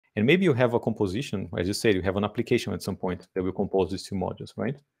And maybe you have a composition, as you said, you have an application at some point that will compose these two modules,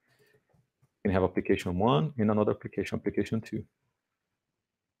 right? You can have application 1 and another application 2.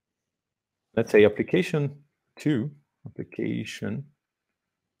 Let's say application 2,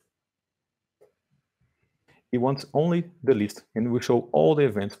 it wants only the list and will show all the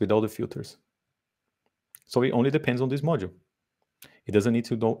events with all the filters. So it only depends on this module. It doesn't need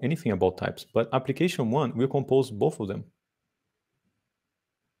to know anything about types, but application 1 will compose both of them.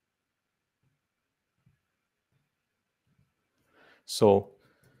 So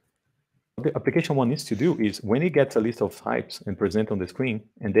what the application 1 needs to do is when it gets a list of types and present on the screen,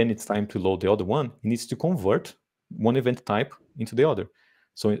 and then it's time to load the other one, it needs to convert one event type into the other.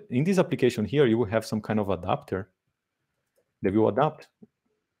 So in this application here, you will have some kind of adapter that will adapt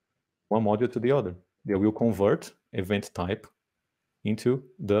one module to the other. They will convert event type into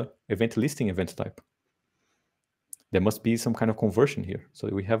the event listing event type. There must be some kind of conversion here. So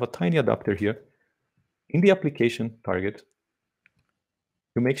we have a tiny adapter here in the application target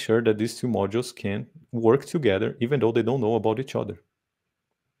to make sure that these two modules can work together even though they don't know about each other.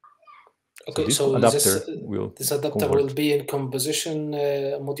 Okay, so this adapter will be in composition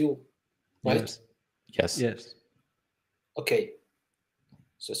module, right? Yes. Okay.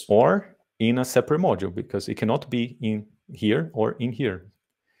 Or in a separate module, because it cannot be in here or in here.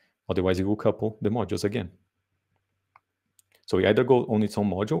 Otherwise, it will couple the modules again. So we either go on its own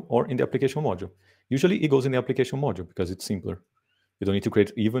module or in the application module. Usually it goes in the application module because it's simpler. You don't need to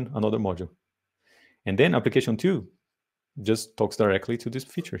create even another module. And then application 2 just talks directly to this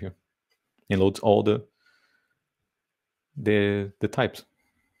feature here and loads all the types,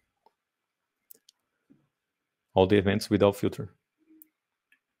 all the events without filter.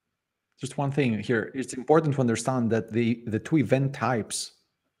 Just one thing here. It's important to understand that the two event types,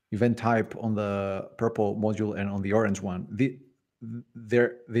 event type on the purple module and on the orange one, they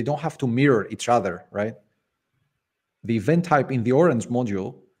don't have to mirror each other, right? The event type in the orange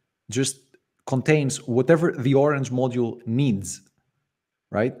module just contains whatever the orange module needs,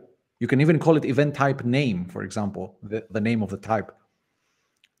 right? You can even call it event type name, for example, the name of the type,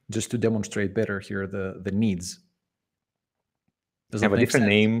 just to demonstrate better here the needs. Does have a different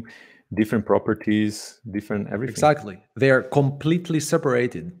name, different properties, different everything. Exactly. They are completely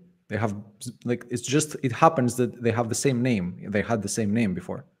separated. They have, like, it happens that they have the same name. They had the same name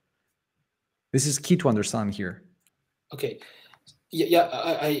before. This is key to understand here. Okay. Yeah,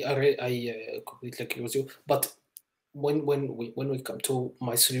 I completely agree with you. But when we come to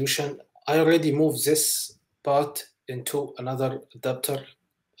my solution, I already moved this part into another adapter,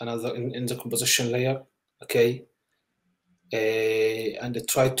 in the composition layer. Okay. And I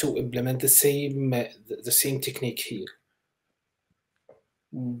try to implement the same technique here.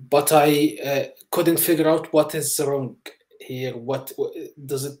 But I couldn't figure out what is wrong here. What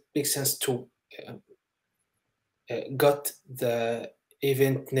does it make sense to got the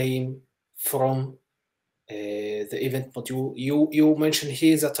event name from the event module? You mentioned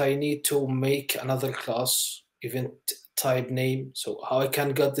here that I need to make another class event type name. So how I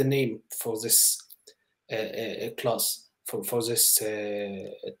can get the name for this class for this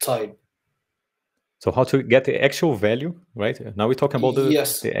type? So how to get the actual value, right? Now we're talking about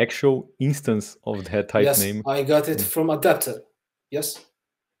the actual instance of that type name. Yes, I got it from adapter. Yes.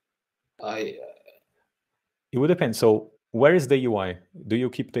 It would depend. So where is the UI? Do you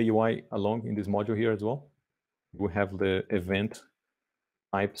keep the UI along in this module here as well? We have the event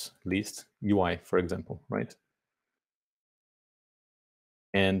types list UI, for example, right?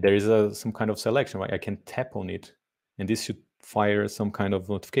 And there is some kind of selection, right? I can tap on it, and this should fire some kind of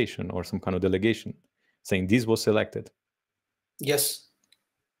notification or some kind of delegation saying this was selected. Yes.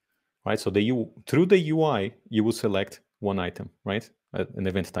 Right. So through the UI, you will select one item, right? An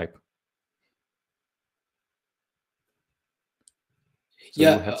event type. So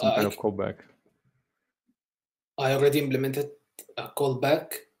yeah, you have some kind of callback. I already implemented a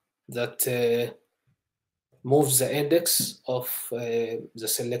callback that moves the index of the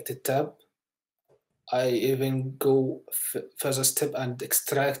selected tab. I even go further step and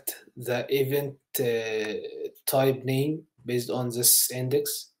extract the event type name based on this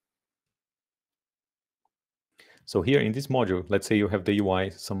index. So here in this module, let's say you have the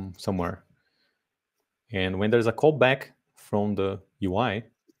UI somewhere. And when there's a callback from the UI,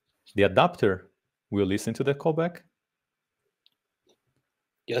 the adapter will listen to the callback.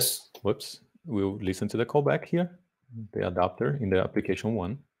 Yes. Whoops. We'll listen to the callback here, the adapter in the application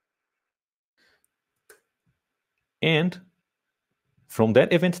 1. And from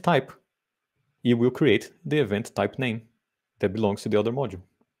that event type, it will create the event type name that belongs to the other module.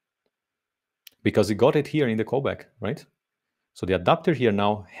 Because it got it here in the callback, right? So the adapter here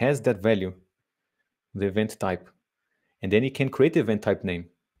now has that value, the event type. And then it can create the event type name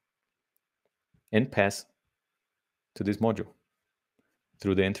and pass to this module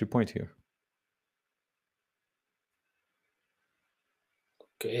through the entry point here.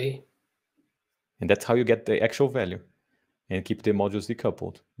 Okay. And that's how you get the actual value and keep the modules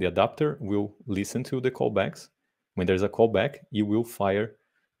decoupled. The adapter will listen to the callbacks. When there's a callback, you will fire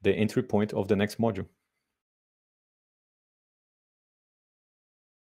the entry point of the next module.